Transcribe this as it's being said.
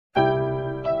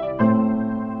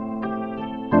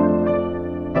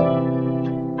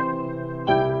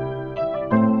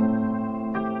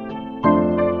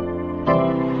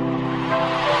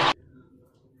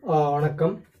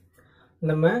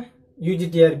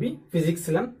TRB Physics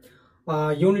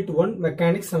Unit 1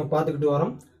 Mechanics நம்ம பார்த்துக்கிட்டு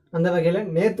வரோம். அந்த வகையில்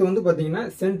நேற்று வந்து பார்த்தீங்கன்னா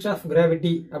சென்டர் ஆஃப்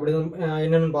கிராவிட்டி அப்படி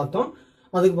என்னென்னு பார்த்தோம்.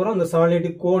 அதுக்கப்புறம் இந்த சாலிட்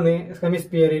கோனு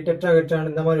ஹெமிஸ்பியர் டெட்ராஹெட்ரான்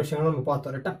இந்த மாதிரி விஷயங்கள் நம்ம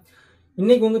பார்த்தோம் ரைட்டா.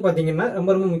 இன்னைக்கு வந்து பார்த்தீங்கன்னா ரொம்ப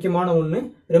ரொம்ப முக்கியமான ஒன்று,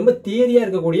 ரொம்ப தியரியாக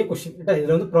இருக்கக்கூடிய கொஸ்டின் ரைட்டா.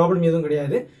 இதில் வந்து ப்ராப்ளம் எதுவும்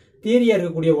கிடையாது, தியரியாக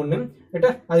இருக்கக்கூடிய ஒன்று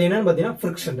ரைட்டா. அது என்னன்னு பார்த்தீங்கன்னா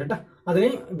ஃப்ரிக்ஷன் ரைட்டா.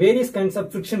 அதுலேயும் வேரியஸ் கைண்ட்ஸ் ஆஃப்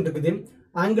ஃப்ரிக்ஷன் இருக்குது,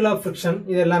 ஆங்கிள் ஆஃப் ஃப்ரிக்ஷன்,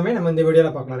 இது எல்லாமே நம்ம இந்த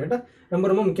வீடியோவில் பார்க்கலாம் ரைட்டா. ரொம்ப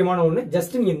ரொம்ப முக்கியமான ஒன்று,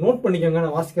 ஜஸ்ட் நீங்கள் நோட் பண்ணிக்கோங்க,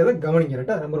 நான் வாசிக்கிறத கவனிங்க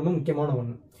ரைட்டா. ரொம்ப ரொம்ப முக்கியமான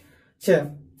ஒன்று. சரி,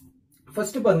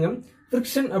 ஃபர்ஸ்ட் பாருங்க,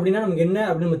 ஃப்ரிக்ஷன் அப்படின்னா நமக்கு என்ன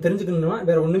அப்படின்னு நம்ம தெரிஞ்சுக்கணும்னா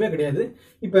வேற ஒண்ணுமே கிடையாது.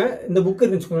 இப்போ இந்த புக்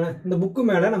இருக்குன்னு வச்சுக்கோங்களேன், இந்த புக்கு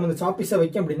மேல நம்ம இந்த சாப்பீஸை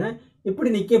வைக்க அப்படின்னா எப்படி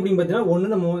நிற்க அப்படின்னு பார்த்தீங்கன்னா,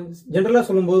 ஒன்று நம்ம ஜென்ரலாக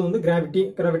சொல்லும்போது வந்து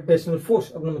கிராவிடேஷனல் ஃபோர்ஸ்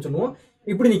அப்படின்னு நம்ம சொல்லுவோம்,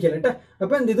 இப்படி நிற்கலட்டா.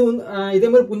 அப்போ இந்த இது வந்து இதே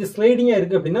மாதிரி கொஞ்சம் ஸ்லைடிங்காக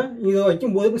இருக்குது அப்படின்னா இதை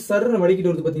வைக்கும்போது சர்ன்னு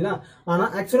வலிக்கிட்டு வருது பார்த்தீங்களா. ஆனால்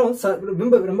ஆக்சுவலாக வந்து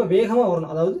ரொம்ப ரொம்ப வேகமாக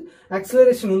வரணும். அதாவது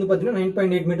ஆக்சலரேஷன் வந்து பார்த்தீங்கன்னா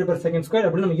 9.8 மீட்டர்/செகண்ட்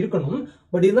அப்படின்னு நம்ம இருக்கணும்.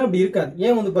 பட் இதுதான் அப்படி இருக்காது.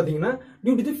 ஏன் வந்து பார்த்தீங்கன்னா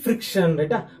டியூ டு தி ஃப்ரிக்ஷன்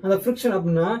ரைட்டா. அந்த ஃப்ரிக்ஷன்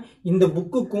அப்படின்னா இந்த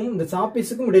புக்குக்கும் இந்த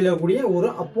சாப்பீஸுக்கும் இடையில கூடிய ஒரு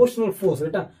அப்போஷனல் ஃபோர்ஸ்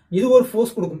ரைட்டா. இது ஒரு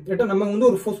ஃபோர்ஸ் கொடுக்கும் ரைட்டா. நம்ம வந்து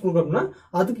ஒரு ஃபோர்ஸ் கொடுக்கும் அப்படின்னா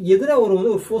அதுக்கு எதிராக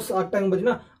ஒரு ஃபோர்ஸ் ஆக்ட் ஆகும்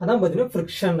பார்த்தீங்கன்னா அதான் பார்த்தீங்கன்னா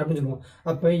ஃப்ரிக்ஷன் அப்படின்னு சொல்லுவோம்.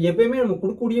 அப்போ எப்பயுமே நம்ம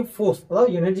கொடுக்கக்கூடிய ஃபோர்ஸ்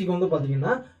அதாவது எனர்ஜிக்கு வந்து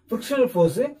பார்த்தீங்கன்னா ஃப்ரிக்ஷனல்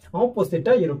ஃபோர்ஸ்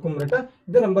ஆப்போசிட்டா இருக்கும் ரைட்டா.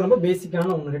 இது ரொம்ப ரொம்ப பேசிக்கான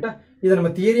ஒன்று ரைட்டா. இது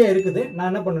நம்ம தியரியா இருக்குது. நான்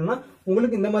என்ன பண்ணேன்னா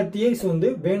உங்களுக்கு இந்த மாதிரி தியரிஸ் வந்து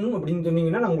வேணும் அப்படின்னு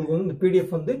சொன்னீங்கன்னா நான் உங்களுக்கு வந்து இந்த PDF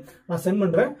வந்து நான் சென்ட்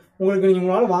பண்றேன். உங்களுக்கு நீங்க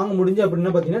உங்களால் வாங்க முடிஞ்சு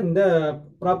அப்படின்னா பார்த்தீங்கன்னா இந்த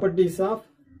ப்ராப்பர்ட்டிஸ் ஆஃப்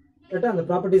ரைட்டா, அந்த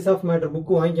ப்ராப்பர்ட்டிஸ் ஆஃப் மேட்டர்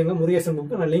புக்கு வாங்கிக்கோங்க, முருகேசன்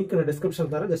புக்கு. நான் லிங்க் நான்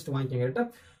டிஸ்கிரிப்ஷன் தரேன், ஜஸ்ட் வாங்கிக்கோங்க ரைட்டா.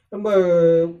 ரொம்ப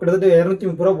கிட்டத்தட்ட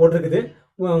 230 ரூபா போட்டிருக்குது.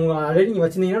 உங்க ஆல்ரெடி நீங்கள்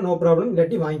வச்சிருந்தீங்கன்னா நோ ப்ராப்ளம்,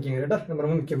 இல்லாட்டி வாங்கிக்கோங்க ரைட்டா. ரொம்ப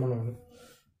ரொம்ப முக்கியமான ஒன்று.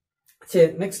 சரி,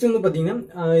 நெக்ஸ்ட் வந்து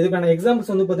பார்த்தீங்கன்னா இதுக்கான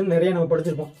எக்ஸாம்பிள்ஸ் வந்து பார்த்தீங்கன்னா நிறைய நம்ம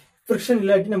படிச்சிருப்போம். ஃப்ரிக்ஷன்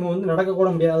இல்லாட்டி நம்ம வந்து நடக்க கூட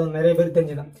முடியாது, நிறைய பேர்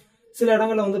தெரிஞ்சுதான். சில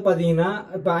இடங்கள்ல வந்து பார்த்தீங்கன்னா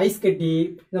இப்போ ஐஸ் கட்டி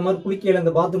இந்த மாதிரி குளிக்கையில்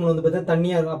இந்த பாத்ரூம்ல வந்து பார்த்தீங்கன்னா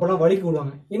தண்ணியாக இருக்கும், அப்போலாம் வலிக்கு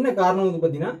விடுவாங்க. என்ன காரணம் வந்து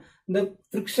பார்த்தீங்கன்னா இந்த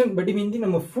ஃப்ரிக்ஷன் பெட்டிமிந்தி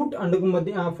நம்ம ஃபுட் அண்டுக்கும்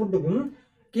பார்த்தீங்கன்னா ஃபுட்டுக்கும்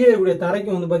கீழே இருக்கக்கூடிய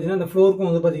தரைக்கும் வந்து பார்த்தீங்கன்னா இந்த ஃப்ளோருக்கும்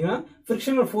வந்து பார்த்தீங்கன்னா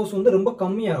ஃப்ரிக்ஷனல் ஃபோர்ஸ் வந்து ரொம்ப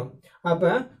கம்மியாகும். அப்போ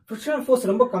ஃப்ரிக்ஷனல்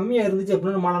ஃபோர்ஸ் ரொம்ப கம்மியாக இருந்துச்சு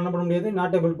அப்படின்னா நம்மளால என்ன பண்ண முடியாது,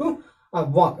 நாட் ஏபிள் டு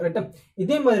வாக் ரைட்டா.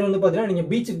 இதே மாதிரி வந்து பார்த்தீங்கன்னா நீங்கள்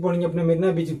பீச்சுக்கு போனீங்க அப்படின்னா மெரினா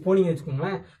பீச்சுக்கு போனீங்கன்னு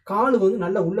வச்சுக்கோங்களேன், கால் வந்து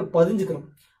நல்லா உள்ள பதிஞ்சுக்கிறோம்.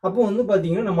 அப்போ வந்து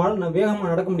பார்த்தீங்கன்னா நம்மளால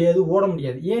வேகமாக நடக்க முடியாது, ஓட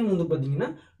முடியாது. ஏன்னு வந்து பார்த்தீங்கன்னா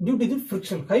due to the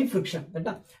friction, high friction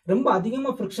ரைட்டா. ரொம்ப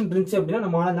அதிகமாக ஃப்ரிக்ஷன் இருந்துச்சு அப்படின்னா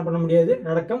நம்மளால என்ன பண்ண முடியாது,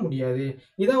 நடக்க முடியாது.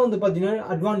 இதான் வந்து பார்த்தீங்கன்னா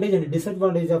advantage and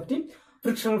disadvantage of the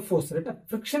frictional force ரைட்டா.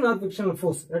 ஃப்ரிக்ஷன் ஆர் ஃப்ரிக்ஷனல்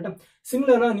ஃபோர்ஸ் ரைட்டா.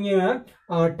 சிமிலராக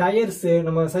நீங்கள் டயர்ஸ்,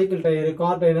 நம்ம சைக்கிள் டயரு,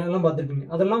 கார் டயர் எல்லாம் பார்த்துருப்பீங்க.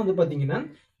 அதெல்லாம் வந்து பார்த்தீங்கன்னா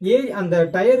அந்த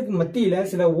டயருக்கு மத்தியில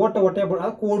சில ஓட்டையா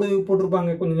கோடு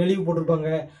போட்டிருப்பாங்க, கொஞ்சம் நெளிவு போட்டிருப்பாங்க,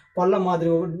 பல்ல மாதிரி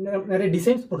நிறைய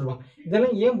டிசைன்ஸ் போட்டிருப்பாங்க.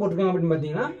 இதெல்லாம் ஏன் போட்டிருக்காங்க அப்படின்னு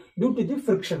பார்த்தீங்கன்னா டியூ டு தி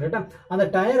ஃப்ரிக்ஷன் ரைட்டா. அந்த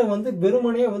டயரை வந்து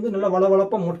வெறுமனே வந்து நல்லா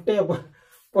வளவளப்பா மொட்டையா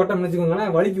போட்டோம்னு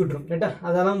வச்சுக்கோங்களேன், வலிக்கி விட்டுரும் ரைட்டா.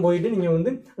 அதெல்லாம் போயிட்டு நீங்கள்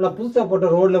வந்து நல்லா புதுசாக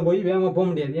போட்ட ரோடில் போய் வேகமாக போக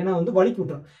முடியாது, ஏன்னா வந்து வலிக்கி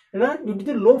விட்டுரும். ஏன்னா due to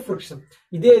the low friction.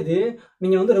 இதே இது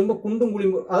நீங்கள் வந்து ரொம்ப குண்டும் குழி,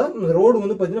 அதாவது ரோடு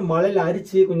வந்து பார்த்தீங்கன்னா மலையில்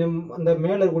அரிச்சு கொஞ்சம் அந்த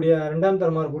மேலே இருக்கக்கூடிய 2ஆம்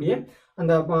தரமாக இருக்கக்கூடிய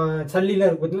அந்த சல்லிலாம்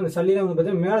இருக்கு பார்த்தீங்கன்னா, அந்த சல்லிலாம் வந்து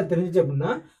பார்த்தீங்கன்னா மேலே தெரிஞ்சிச்சு அப்படின்னா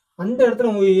அந்த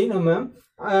இடத்துல போய் நம்ம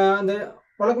அந்த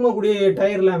பழக்கமாக கூடிய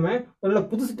டயர் இல்லாமல் நல்லா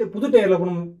புது டயரில்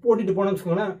ஓட்டிட்டு போனோம்னு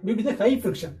வச்சுக்கோங்களேன், due to the high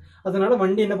friction. அதனால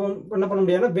வண்டி என்ன பண்ண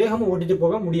முடியாதுன்னா வேகமாக ஓட்டிட்டு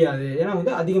போக முடியாது, ஏன்னா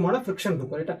வந்து அதிகமான ஃப்ரிக்ஷன்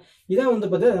இருக்கும் ரைட்டா. இதான் வந்து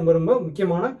பார்த்தீங்கன்னா ரொம்ப ரொம்ப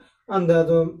முக்கியமான அந்த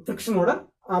ஃப்ரிக்ஷனோட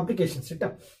அப்ளிகேஷன்ஸ்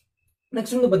ரைட்டா.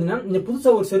 நெக்ஸ்ட் வந்து பார்த்தீங்கன்னா நீங்கள்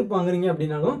புதுசாக ஒரு செருப்பு வாங்குறீங்க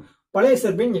அப்படின்னாலும் பழைய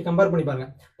செருப்பையும் நீங்கள் கம்பேர் பண்ணி பாருங்க.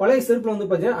 பழைய செருப்பில் வந்து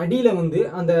பார்த்தீங்கன்னா அடியில் வந்து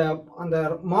அந்த அந்த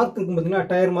மார்க் இருக்கும் பார்த்தீங்கன்னா,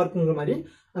 டயர் மார்க்குங்கிற மாதிரி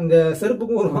அந்த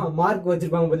செருப்புக்கும் ஒரு மார்க்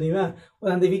வச்சிருப்பாங்க பார்த்தீங்களா.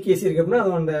 அந்த விகேசி இருக்கு அப்படின்னா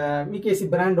அது அந்த விகேசி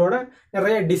பிராண்டோட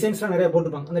நிறைய டிசைன்ஸ்லாம் நிறைய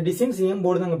போட்டுருப்பாங்க. அந்த டிசைன்ஸ் ஏன்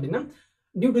போடுதாங்க அப்படின்னா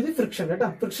டியூ டு தி ஃப்ரிக்ஷன் ரைட்டா.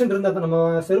 ஃப்ரிக்ஷன் இருந்தால் தான் நம்ம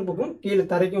செருப்புக்கும் கீழே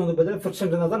தரைக்கும் வந்து பார்த்தீங்கன்னா ஃப்ரிக்ஷன்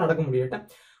இருந்தால் தான் நடக்க முடியும் ரைட்டா.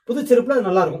 புது செருப்புல அது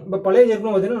நல்லா இருக்கும். இப்போ பழைய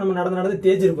செருப்புலாம் பார்த்தீங்கன்னா நம்ம நடந்து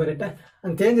தேஞ்சிருப்போம் ரைட்டா.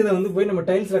 அந்த தேஞ்சதை வந்து போய் நம்ம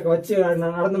டைல்ஸில் வச்சு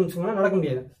நடந்து வச்சுக்கோங்கன்னா நடக்க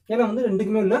முடியாது, ஏன்னா வந்து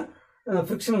ரெண்டுக்குமே உள்ள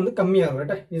ஃப்ரிக்ஷன் வந்து கம்மியாகும்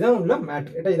ரைட்டா. இதான் உள்ள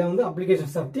மேட்ரு ரைட்டா. இதான் வந்து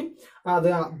அப்ளிகேஷன்ஸ் ஆஃப் தி அது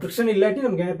ஃப்ரிக்ஷன் இல்லாட்டி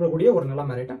நமக்கு ஏற்படக்கூடிய ஒரு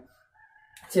நிலைமை ரைட்டா.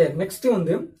 சரி, நெக்ஸ்ட்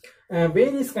வந்து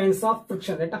வேரியஸ் கைண்ட்ஸ் ஆஃப்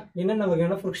ஃப்ரிக்ஷன் ரைட்டா. என்னென்ன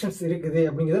வகையான ஃப்ரிக்ஷன்ஸ் இருக்குது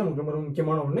அப்படிங்கிறது நமக்கு ரொம்ப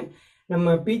முக்கியமான ஒன்று.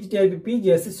 நம்ம பிஜி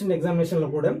அசிஸ்டன்ட் எக்ஸாமினேஷன்ல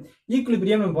கூட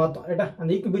ஈக்குலிபிரியம் நம்ம பார்த்தோம் ரைட்டா. அந்த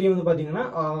ஈக்குலிபிரியம் வந்து பார்த்தீங்கன்னா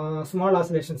ஸ்மால்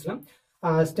ஆசிலேஷன்ஸ்ல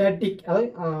ஸ்டாட்டிக், அதாவது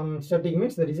static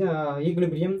means that is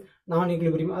equilibrium, நான்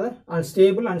ஈக்குலிபிரியம், அதாவது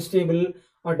stable, unstable,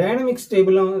 dynamic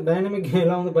stable, dynamic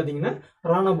எல்லாம் வந்து பார்த்தீங்கன்னா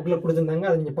ராணா புக்கில் கொடுத்துருந்தாங்க,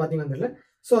 அதை நீங்கள் பார்த்தீங்கன்னா தெரியல.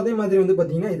 ஸோ அதே மாதிரி வந்து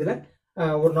பார்த்தீங்கன்னா இதில்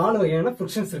ஒரு 4 வகையான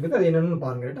ஃப்ரிக்ஷன்ஸ் இருக்குது. அது என்னென்னு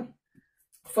பாருங்க ரைட்டா.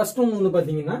 ஃபர்ஸ்ட் ஒன்று வந்து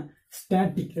பார்த்தீங்கன்னா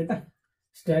ஸ்டாட்டிக் ரைட்டா,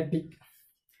 ஸ்டாட்டிக்.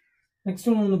 நெக்ஸ்ட்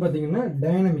ஒன்று வந்து பார்த்தீங்கன்னா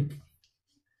டைனமிக்.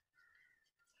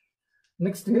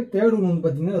 நெக்ஸ்ட் தேர்ட் ஒன்று வந்து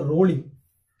பார்த்தீங்கன்னா ரோலிங்.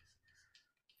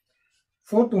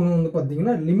 ஃபோர்த் ஒன்று வந்து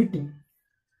பார்த்தீங்கன்னா லிமிட்டிங்.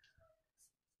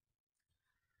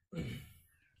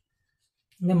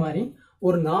 இந்த மாதிரி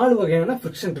ஒரு 4 வகையான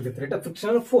ஃபிரிக்ஷன் இருக்குது ரைட்டா,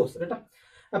 ஃபிரிக்ஷனல் ஃபோர்ஸ் ரைட்டா.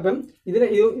 அப்ப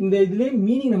இதுல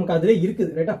மீனிங் நமக்கு அதுல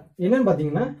இருக்குது ரைட்டா. என்னன்னு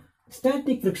பாத்தீங்கன்னா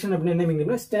ஸ்டாட்டிக் ஃபிரிக்ஷன் அப்படின்னு என்ன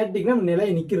மீனிங்னா, ஸ்டாட்டிக்னா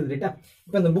நிலையை நிக்கிறது ரைட்டா.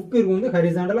 இப்ப அந்த புக் இருக்கு வந்து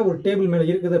ஹரிசாண்டலா ஒரு டேபிள் மேல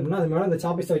இருக்குது அப்படின்னா அது மேல அந்த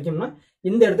சாப்பீஸ் வைக்கணும்னா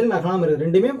இந்த இடத்துல நகலாம இருக்குது,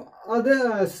 ரெண்டுமே அது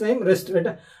சேம் ரெஸ்ட்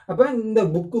ரைட்டா. அப்ப இந்த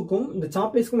புக்குக்கும் இந்த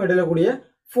சாப்பீஸ்க்கும் இடையில கூடிய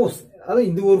ஃபோர்ஸ், அதாவது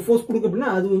இது ஒரு ஃபோர்ஸ் கொடுக்கு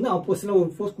அப்படின்னா அது வந்து ஆப்போசிட்ல ஒரு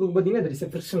ஃபோர்ஸ் கொடுக்கு பாத்தீங்கன்னா அது இஸ்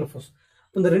ஃபிரிக்ஷனல் ஃபோர்ஸ்.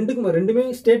 இந்த ரெண்டுமே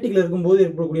ஸ்டாட்டிக்ல இருக்கும்போது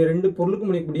ஏற்படக்கூடிய ரெண்டு பொருளுக்கும்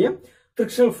முடியக்கூடிய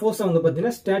ஃபிரிக்ஷனல் ஃபோர்ஸ் வந்து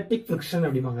பாத்தீங்கன்னா ஸ்டாட்டிக் ஃபிரிக்ஷன்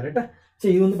அப்படிம்பாங்க ரைட்டா.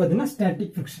 சரி, இது வந்து பாத்தீங்கன்னா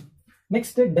static friction.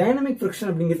 Next dynamic friction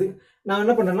அப்படிங்கிறது நான்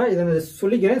என்ன பண்றேன்னா இதை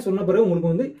சொல்லிக்கிறேன், சொன்ன பிறகு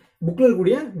உங்களுக்கு வந்து புக்ல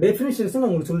இருக்கக்கூடிய டெஃபினிஷன்ஸ் நான்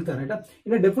உங்களுக்கு சொல்லி தரேன் ரைட்டா.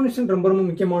 ஏன்னா டெஃபினிஷன் ரொம்ப ரொம்ப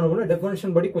முக்கியமான ஒன்று.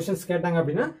 டெஃபினிஷன் படி கொஸ்டின்ஸ் கேட்டாங்க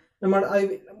அப்படின்னா நம்ம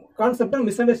கான்செப்டை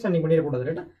மிஸ் அண்டர்ஸ்டாண்டிங் பண்ணிடக்கூடாது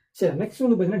ரைட்டா. சரி, நெக்ஸ்ட்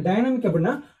வந்து பாத்தீங்கன்னா டைனமிக்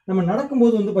அப்படின்னா நம்ம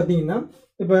நடக்கும்போது வந்து பாத்தீங்கன்னா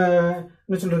இப்ப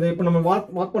என்ன சொல்றது, இப்ப நம்ம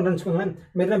வாக் பண்றோம்னு வச்சுக்கோங்களேன்,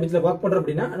 மெரினா பீச்ல வாக் பண்றோம்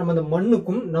அப்படின்னா நம்ம அந்த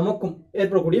மண்ணுக்கும் நமக்கும்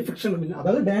ஏற்படக்கூடிய ஃபிரிக்ஷன்,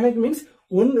 அதாவது டைனமிக் மீன்ஸ்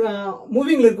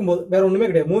மூவிங்ல இருக்கும்போது வேற ஒண்ணுமே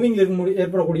கிடையாது, மூவிங்ல இருக்கும்போது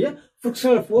ஏற்படக்கூடிய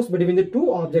frictional force between the two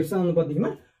objects வந்து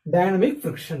பாத்தீங்கன்னா டைனமிக்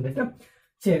ஃபிரிக்ஷன் ரைட்டா.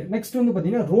 சரி, நெக்ஸ்ட் வந்து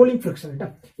பாத்தீங்கன்னா ரோலிங் ஃபிரிக்ஷன் ரைட்டா.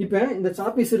 இப்ப இந்த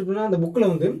சாப்பீஸ் இருக்குன்னா அந்த புக்ல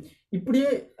வந்து இப்படியே,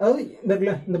 அதாவது இந்த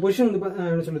இருக்குல்ல இந்த பொசிஷன் வந்து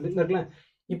என்ன சொல்றது இந்த இருக்குல்ல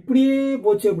இப்படியே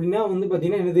போச்சு அப்படின்னா வந்து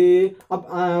பாத்தீங்கன்னா என்னது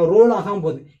ரோல் ஆகாம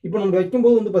போகுது. இப்போ நம்ம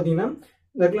வைக்கும்போது வந்து பாத்தீங்கன்னா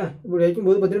இந்த இருக்குல்ல இப்படி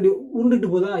வைக்கும்போது பாத்தீங்கன்னா உருண்டுட்டு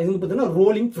போதா, இது வந்து பாத்தீங்கன்னா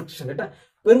ரோலிங் ஃபிரிக்ஷன் ரைட்டா.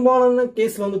 பெரும்பாலான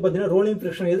கேஸ்ல வந்து பாத்தீங்கன்னா ரோலிங்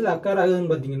ஃபிரிக்ஷன் எதுல அக்கர்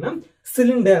ஆகுதுன்னு பாத்தீங்கன்னா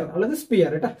சிலிண்டர் அல்லது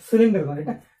ஸ்பியர் ரைட்டா, சிலிண்டர் தான்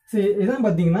ரைட்டா. சரி, இதான்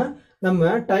பாத்தீங்கன்னா நம்ம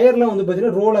டயர்ல வந்து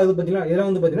பாத்தீங்கன்னா ரோல் ஆகுது பாத்தீங்கன்னா இதெல்லாம்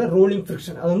வந்து பாத்தீங்கன்னா ரோலிங்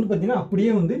ஃபிரிக்ஷன். அது வந்து பாத்தீங்கன்னா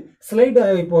அப்படியே வந்து ஸ்லைட்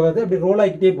ஆகி போகாது, அப்படி ரோல்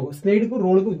ஆகிட்டே போகும். ஸ்லைடுக்கும்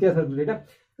ரோலுக்கும் வித்தியாசம் இருக்கு ரைட்டா.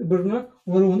 இப்போ இருக்குன்னா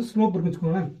ஒரு வந்து ஸ்லோப் இருக்குன்னு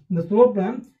வச்சுக்கோங்களேன், இந்த ஸ்லோப்ல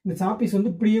இந்த சாப்பீஸ்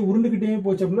வந்து இப்படியே உருண்டுகிட்டே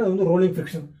போச்சு அப்படின்னா அது வந்து ரோலிங்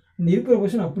ஃபிரிக்ஷன். இந்த இருக்கிற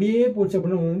பொசிஷன் அப்படியே போச்சு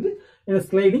அப்படின்னா வந்து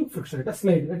ஸ்லைடிங் ஃபிரிக்ஷன் ரைட்டா,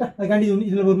 ஸ்லைடு ரைட்டா. அதுக்காண்டி வந்து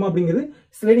இதுல வருமா அப்படிங்கிறது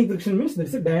sliding friction means that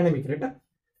is dynamic ரைட்டா.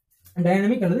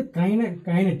 டைனமிக் அல்லது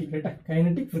கைனடிக் ரைட்டா,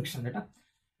 கைனடிக் ஃபிரிக்ஷன் ரைட்டா.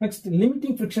 நெக்ஸ்ட்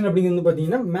லிமிட்டிங் ஃபிரிக்ஷன் அப்படிங்கிறது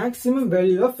பாத்தீங்கன்னா maximum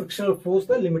value of frictional force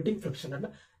தான் லிமிட்டிங் ஃபிரிக்ஷன் ரைட்டா.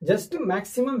 ஜஸ்ட்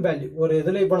மேக்ஸிமம் வேல்யூ, ஒரு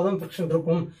இதுல இவ்வளவுதான் ஃபிரிக்ஷன்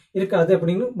இருக்கும் இருக்காது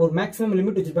அப்படின்னு ஒரு மேக்ஸிமம்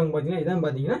லிமிட் வச்சிருப்பாங்க பாத்தீங்கன்னா, இதான்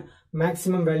பாத்தீங்கன்னா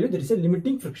maximum value that is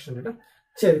limiting friction ரைட்டா.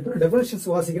 சரி, இப்போ டெஃபினிஷன்ஸ்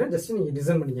வாசிக்கிறேன், ஜஸ்ட் நீங்க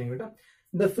டிசைன் பண்ணிக்கங்க ரைட்டா.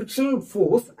 The frictional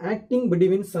force acting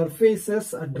between surfaces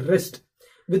at rest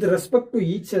with respect to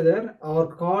each other are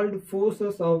called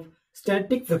forces of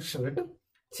static friction ரைட்டா.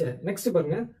 சரி, நெக்ஸ்ட்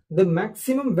பாருங்க, the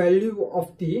maximum value of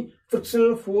the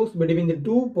frictional force between the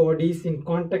two bodies in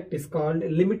contact is called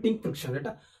limiting friction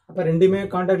ரைட்டா. அப்ப ரெண்டுமே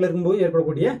கான்டாக்ட்ல இருக்கும்போது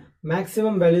ஏற்படக்கூடிய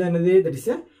maximum value தான் என்னது, தட் இஸ்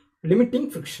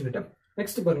லிமிட்டிங் ஃபிரிக்ஷன் ரைட்டா.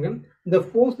 நெக்ஸ்ட் பாருங்க, the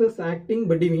forces acting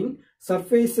between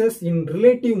surfaces in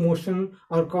relative motion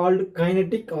are called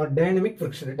kinetic or dynamic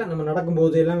friction ரைட்டா. நம்ம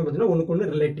நடக்கும்போது எல்லாமே பார்த்தீங்கன்னா ஒண்ணுக்கு ஒன்று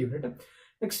ரிலேட்டிவ் ரைட்டா.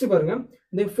 நெக்ஸ்ட் பாருங்க,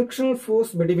 the frictional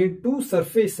force between two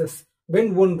surfaces when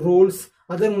one rolls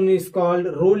other one is called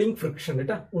rolling friction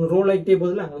ரைட்டா. ஒன்னு ரோல் ஆகிட்டே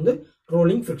போகுதுல அது வந்து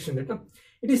rolling friction ரைட்டா.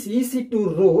 It is easy to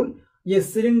roll a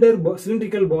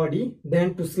cylindrical body than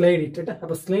to slide it ரைட்டா.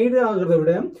 அப்ப slide ஆகுறத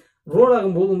விட role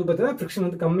ஆகும்போது வந்து பாத்தீங்கன்னா ஃபிரிக்ஷன்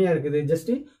வந்து கம்மியா இருக்குது ஜஸ்ட்.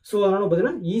 சோ அதனால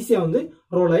பாத்தீங்கன்னா ஈஸியா வந்து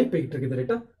ரோல் ஆகி போயிட்டு இருக்குது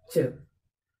ரைட்டா. சரி,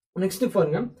 நெக்ஸ்ட்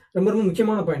பாருங்க, ரொம்ப ரொம்ப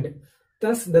முக்கியமான point.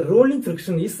 thus the rolling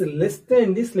friction is less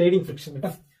than the sliding friction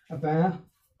ரைட்டா. அப்ப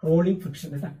ரோலிங்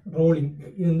ஃபிரிக்ஷன் ரைட்டா, ரோலிங்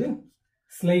இது வந்து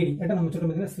ஸ்லைடிங் ரைட்டா. நம்ம சொல்ற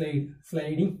பாத்தீங்கன்னா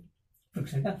ஸ்லைடிங்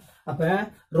ஃபிரிக்ஷன் ரைட்டா. அப்ப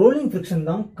ரோலிங் ஃபிரிக்ஷன்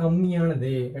தான்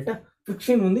கம்மியானது ரைட்டா.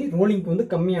 ஃபிரிக்ஷன் வந்து ரோலிங்க்கு வந்து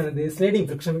கம்மியானது, ஸ்லைடிங்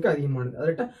ஃபிரிக்ஷனுக்கு அதிகமானது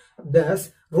ரைட்டா. thus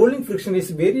rolling friction is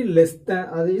very less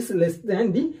than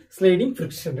the sliding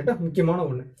friction ரைட்டா. முக்கியமான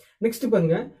ஒண்ணு. நெக்ஸ்ட்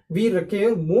பாருங்க, we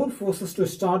require more forces to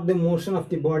start the motion of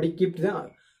the body,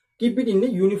 keep it in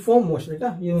the uniform motion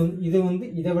ரைட்டா. இது வந்து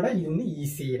இதை விட இது வந்து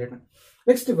ஈஸி ரைட்டா.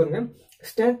 நெக்ஸ்ட் பாருங்க,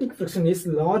 static friction is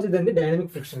larger than the dynamic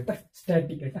friction ரைட்டா.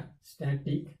 ஸ்டாட்டிக் ரைட்டா,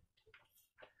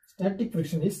 static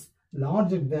friction is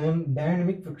larger than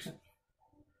dynamic friction.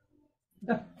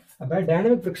 அப்ப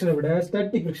டைனமிக் ஃபிரிக்ஷனை விட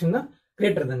ஸ்டாட்டிக் ஃபிரிக்ஷன் தான்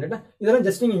கிரேட்டர் தான் ரைட்டா. இதெல்லாம்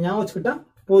ஜஸ்ட் நீங்க ஞாபகம் வச்சுக்கிட்டா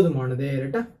போதுமானது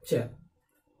ரைட்டா. சரி,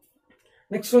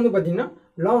 நெக்ஸ்ட் வந்து பாத்தீங்கன்னா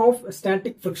லா ஆஃப்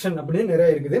ஸ்டாட்டிக் ஃபிரிக்ஷன் அப்படின்னு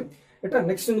நிறைய இருக்குது ரைட்டா.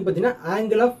 நெக்ஸ்ட் வந்து பாத்தீங்கன்னா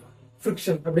ஆங்கிள் ஆஃப்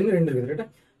ஃபிரிக்ஷன் அப்படின்னு ரெண்டு இருக்குது ரைட்டா.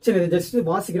 சரி, இதை ஜஸ்ட்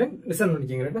வாசிக்கிறேன், லிசன்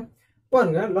பண்ணிக்கங்க ரைட்டா.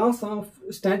 பாருங்க, லாஸ் ஆஃப்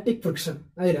ஸ்டாட்டிக் ஃபிரிக்ஷன்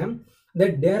அதுல the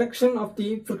direction of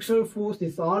the frictional force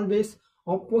is always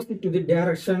opposite to the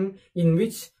direction in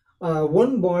which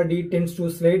one body tends to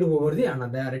slide over the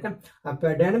another ரைட்டா.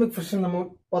 அப்ப டைனமிக் ஃபிரிக்ஷன் நம்ம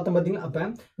பார்த்தோம் பாத்தீங்கன்னா, அப்ப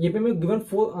எப்பயுமே given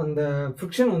force அந்த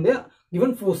ஃபிரிக்ஷன் வந்து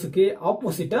given forceக்கு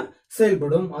ஆப்போசிட்டா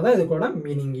செயல்படும், அதான் இதுக்கோட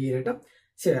மீனிங் ரைட்டா.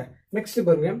 சரி, நெக்ஸ்ட்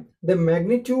பாருங்க, the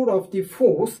magnitude of the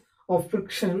force of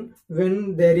friction when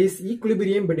there is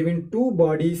equilibrium between two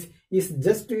bodies is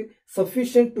just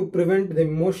sufficient to prevent the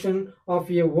motion of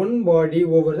a one body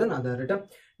over another. Right?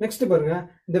 Next பாருங்க,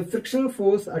 the frictional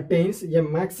force attains a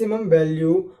maximum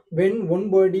value when one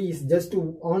body is just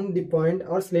on the point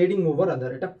or sliding over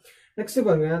other. Right? Next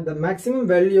பாருங்க, the maximum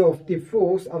value of the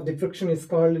force of the friction is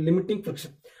called limiting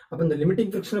friction. அப்ப இந்த limiting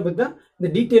friction பத்தி தான் இந்த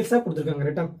டீடைல்ஸா கொடுத்திருக்காங்க.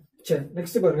 ரைட்டா? சரி,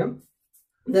 next பாருங்க,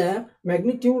 the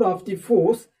magnitude of the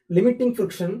force limiting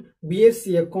friction bears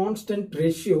a constant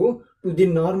ratio to the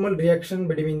normal reaction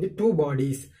between the two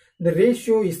bodies. The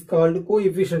ratio is called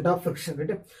coefficient of friction.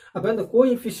 Right? அப்ப இந்த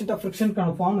coefficient of friction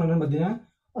கான form என்னன்னு பாத்தீங்கன்னா,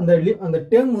 அந்த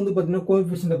term வந்து பாத்தீங்கன்னா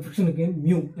coefficient of friction க்கு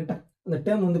mu. ரைட்டா? அந்த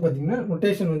டேர்ம் வந்து பாத்தீங்கன்னா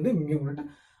நோட்டேஷன் வந்து mu. ரைட்டா?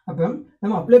 அப்ப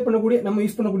நம்ம அப்ளை பண்ணக்கூடிய நம்ம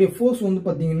யூஸ் பண்ணக்கூடிய ஃபோர்ஸ் வந்து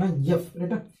பாத்தீங்கன்னா F.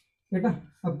 ரைட்டா? ரைட்டா?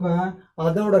 அப்ப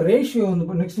அதோட ரேஷியோ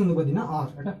வந்து நெக்ஸ்ட் வந்து பாத்தீங்கன்னா R.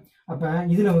 ரைட்டா? அப்ப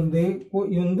இதுல வந்து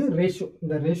இது வந்து ரேஷியோ,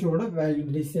 இந்த ரேஷியோட வேல்யூ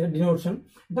டினோஷன்.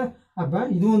 ரைட்டா? அப்ப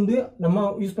இது வந்து நம்ம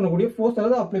யூஸ் பண்ணக்கூடிய ஃபோர்ஸ்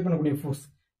அல்லது அப்ளை பண்ணக்கூடிய ஃபோர்ஸ்.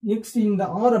 நெக்ஸ்ட் இந்த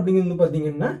R அப்படிங்கிறது வந்து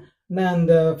பாத்தீங்கன்னா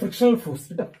அந்த ஃபிரிக்ஷனல் ஃபோர்ஸ்.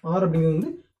 ரைட்டா? R அப்படிங்கிறது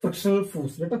வந்து ஃபிரிக்ஷனல்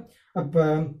ஃபோர்ஸ். ரைட்டா? அப்ப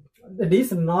that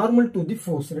is normal to the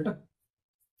force. ரைட்டா?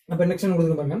 அப்ப நெக்ஸ்ட் என்ன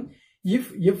கொடுங்க பாருங்க, if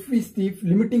F is the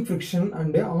limiting friction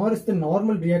and R is the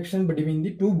normal reaction between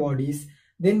the two bodies,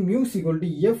 then mu is equal to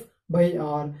F by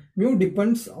R. Mu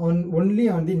depends on only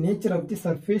on the nature of the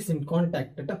surface in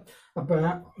contact. Right? அப்ப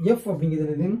F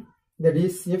அப்படிங்கிறது that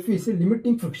is F is a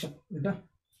limiting friction. Right?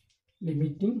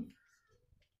 Limiting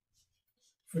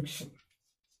friction.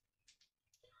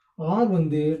 R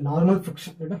வந்து normal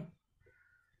friction. Right?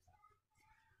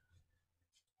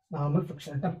 Normal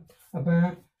friction. Right? அப்ப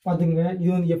பாத்துங்க, இது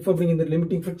வந்து F அப்படிங்கிறது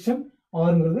limiting friction,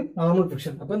 Rங்கிறது normal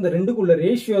friction. அப்ப இந்த ரெண்டுக்குள்ள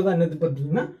ரேஷியோ தான் என்னது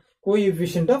பாத்தீங்கன்னா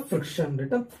coefficient of friction.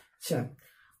 ரைட்டா? சரி,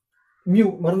 mu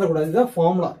மறந்துடக்கூடாது, இதுதான்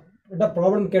ஃபார்முலா. ரைட்டா?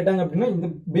 ப்ராப்ளம் கேட்டாங்க அப்படின்னா இந்த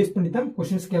பேஸ் பண்ணி தான்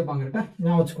क्वेश्चंस கேட்பாங்க. ரைட்டா?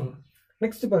 ஞாபகம் வச்சுக்கோங்க.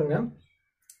 நெக்ஸ்ட் பாருங்க,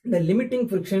 the limiting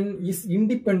friction is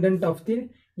independent of the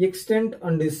extent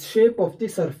and the shape of the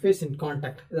surface in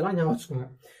contact. இதெல்லாம் ஞாபகம் வச்சுக்கோங்க.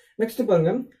 நெக்ஸ்ட்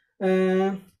பாருங்க,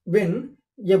 when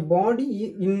a body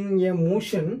in a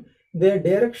motion, the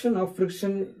direction of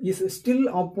friction is still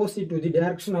opposite to the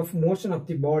direction of motion of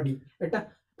the body. ரைட்டா?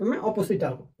 opposite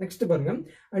ஆகும். Next பாருங்க,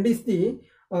 and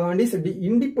is the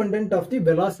independent of the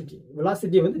velocity.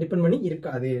 velocity வந்து depend பண்ணி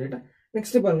இருக்காது. ரைட்டா?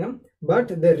 Next பாருங்க, but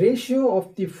the ratio of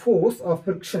the force of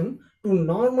friction to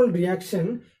normal reaction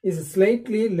is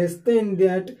slightly less than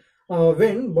that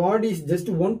when body is just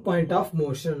one point of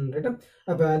motion. ரைட்டா?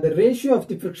 அப்ப the ratio of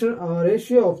the friction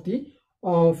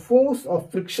force of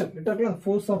friction, ரைட்டா?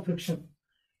 force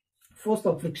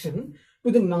of friction to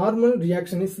the normal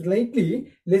reaction is slightly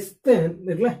less than,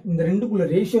 இந்த ரெண்டுக்குள்ள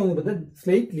ratio வந்து பார்த்தா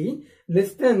slightly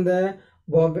less than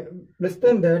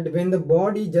that when the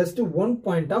body just one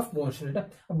point of motion.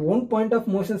 அப்ப one point of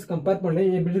motions compare பண்ண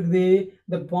எப்படி இருக்குது,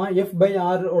 the F by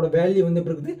R ஓட value வந்து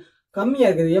எப்படி இருக்குது, கம்மியா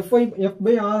இருக்குது. F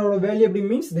by R ஓட வேல்யூ எப்படி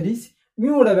மீன்ஸ் that is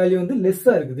mu ஓட வேல்யூ வந்து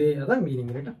லெஸ்ஸா இருக்குது. அதான்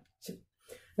மீனிங். ரைட்டா? சரி,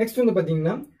 நெக்ஸ்ட் வந்து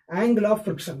பாத்தீங்கன்னா angle of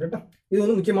friction. ரைட்டா? இது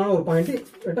வந்து முக்கியமான ஒரு பாயிண்ட்.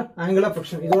 ரைட்டா? angle of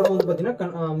friction இதோட வந்து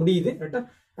பாத்தீங்கன்னா முடியுது. ரைட்டா?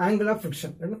 angle of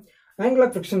friction. angle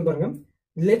of friction பாருங்க,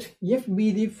 let F be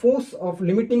the force of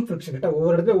limiting friction. ரைட்டா?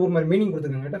 ஒவ்வொரு இடத்துல ஒவ்வொரு மாதிரி மீனிங்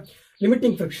கொடுத்துருக்காங்க. ரைட்டா?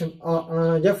 limiting friction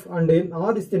F and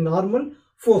R is the normal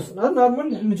force.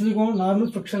 Normal என்ன சொல்லிக்கோங்க, normal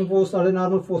friction force அல்லது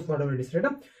normal force whatever it is.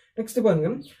 ரைட்டா? நெக்ஸ்ட் பாருங்க,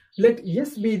 let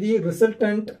S be the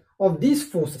resultant of these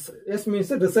forces. S means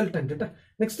a resultant. Right?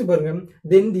 Next பாருங்க,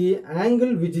 then the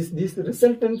angle which is this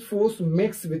resultant force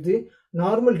makes with the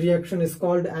normal reaction is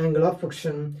called angle of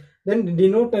friction, then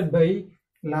denoted by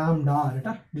lambda. Right?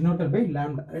 Denoted by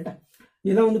lambda. Right?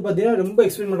 இதெல்லாம் வந்து பாத்தீங்கன்னா ரொம்ப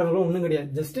explain பண்றதுல ஒண்ணும் கிடையாது.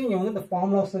 Just இங்க வந்து இந்த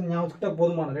ஃபார்முலாஸ் ஞாபகத்துக்கிட்டா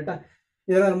போதுமான. ரைட்டா?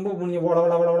 இதெல்லாம் ரொம்ப நீங்க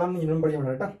வளவளன்னு இன்னும்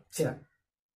படிக்க ரைட்டா? சரி,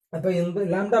 அப்ப இந்த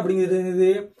லாம்டா அப்படிங்கிறது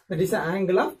that is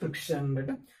angle of friction.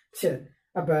 ரைட்டா? சரி,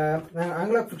 அப்ப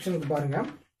angle of frictionக்கு பாருங்க,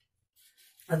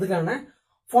 அதுக்கான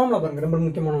ஃபார்முலா பாருங்க, ரொம்ப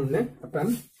முக்கியமான ஒண்ணு. அப்ப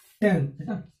tan,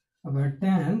 ரைட்டா? அப்ப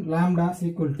tan lambda is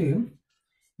equal to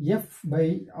F by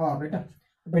R. ரைட்டா?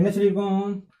 அப்ப என்ன சொல்லிருக்கோம்,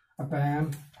 அப்ப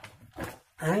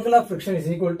angle of friction is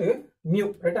equal to mu.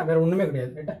 ரைட்டா? வேற ஒண்ணுமே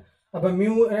கிடையாது. ரைட்டா? அப்ப mu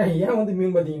ஏன் வந்து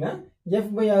mu பாத்தீங்கன்னா F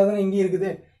by R தான் இங்க இருக்குது.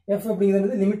 F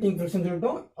அப்படிங்கிறது லிமிட்டிங் ஃபிரிக்ஷன்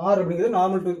சொல்லிட்டோம், R அப்படிங்கிறது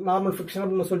நார்மல் ஃபிரிக்ஷன்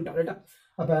அப்படின்னு சொல்லிட்டோம். ரைட்டா?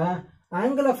 அப்ப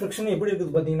angle of friction எப்படி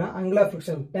இருக்குது பாத்தீங்கன்னா, angle of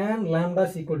friction tan lambda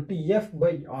is equal to F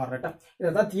by R. ரைட்டா?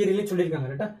 இதான் தியரியிலே சொல்லிருக்காங்க.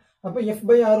 ரைட்டா? அப்ப F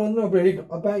by R வந்து நம்ம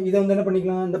எழுதிட்டோம். அப்ப இதை வந்து என்ன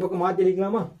பண்ணிக்கலாம், இந்த பக்கம் மாத்தி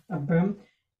எழுதிக்கலாமா? அப்ப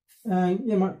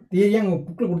தியரியா உங்க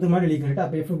புக்ல கொடுத்த மாதிரி எழுதிக்கலாம். ரைட்டா?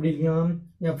 அப்ப F எப்படி எழுதிக்கலாம்,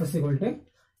 F is equal to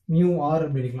mu R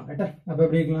அப்படி எழுதிக்கலாம். ரைட்டா? அப்ப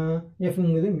எப்படி எழுதிக்கலாம், F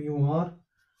ங்கிறது mu R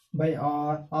by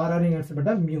R, R இங்க ஆன்சர்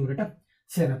பண்ணா mu. ரைட்டா?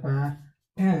 சரி, அப்ப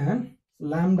tan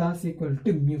lambda is equal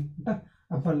to mu. ரைட்டா?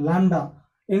 அப்ப lambda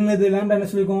என்னது, lambda என்ன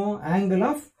சொல்லிருக்கோம், angle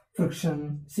of friction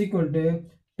is equal to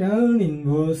tan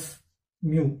inverse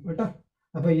mu ரைட்டா.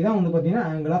 அப்போ இதான் வந்து பார்த்தீங்கன்னா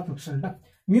ஆங்கிள் ஆஃப் ஃப்ரிக்ஷன் ரைட்டா.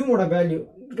 மியூவோட வேல்யூ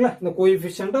இருக்குல்ல, இந்த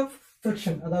கோஎஃபிஷியன்ட் ஆஃப்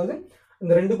ஃப்ரிக்ஷன், அதாவது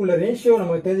இந்த ரெண்டுக்குள்ள ரேஷியோ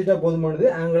நம்ம தெரிஞ்சுட்டா போதுமானது,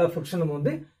 ஆங்கிள் ஆஃப் ஃப்ரிக்ஷன் நம்ம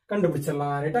வந்து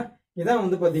கண்டுபிடிச்சிடலாம் ரைட்டா. இதான்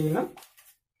வந்து பார்த்தீங்கன்னா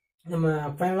நம்ம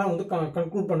ஃபைனலாக வந்து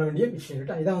கன்க்ளூட் பண்ண வேண்டிய விஷயம்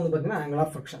ரைட்டா. இதான் வந்து பார்த்தீங்கன்னா ஆங்கிள்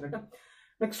ஆஃப் ஃப்ரிக்ஷன் ரைட்டா.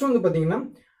 நெக்ஸ்ட் வந்து பார்த்தீங்கன்னா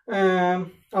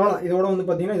அவ்வளோதான், இதோட வந்து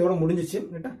பார்த்தீங்கன்னா இதோட முடிஞ்சிச்சு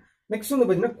ரைட்டா. நெக்ஸ்ட் வந்து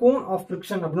பார்த்தீங்கன்னா கோன் ஆஃப்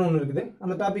ஃப்ரிக்ஷன் அப்படின்னு ஒன்று இருக்குது.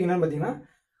 அந்த டாபிக் என்னன்னு பார்த்தீங்கன்னா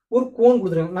ஒரு கோன்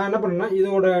கொடுத்துருங்க. நான் என்ன பண்ணேன்னா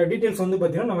இதோட டீட்டெயில்ஸ் வந்து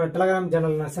பார்த்தீங்கன்னா நம்ம டெலகிராம்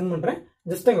சேனல் நான் சென்ட் பண்ணுறேன்,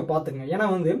 ஜஸ்ட் அங்கே பார்த்துங்க. ஏன்னா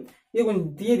வந்து இது கொஞ்சம்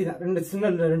தியரி தான்,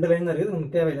 ரெண்டு லைன் தான் இருக்குது,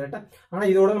 நமக்கு தேவையில்லை ரைட்டா. ஆனால்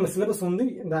இதோட நம்ம சிலபஸ் வந்து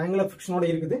இந்த ஆங்கிள் ஆஃப் ஃப்ரிக்ஷனோட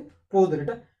இருக்குது, போகுது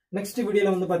ரைட்டா. நெக்ஸ்ட்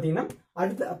வீடியோவில் வந்து பார்த்தீங்கன்னா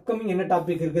அடுத்து அப்கமிங் என்ன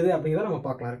டாபிக் இருக்குது அப்படிங்கிறத நம்ம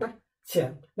பார்க்கலாம் ரைட்டா. சரி,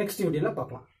 நெக்ஸ்ட் வீடியோவில்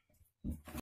பார்க்கலாம்.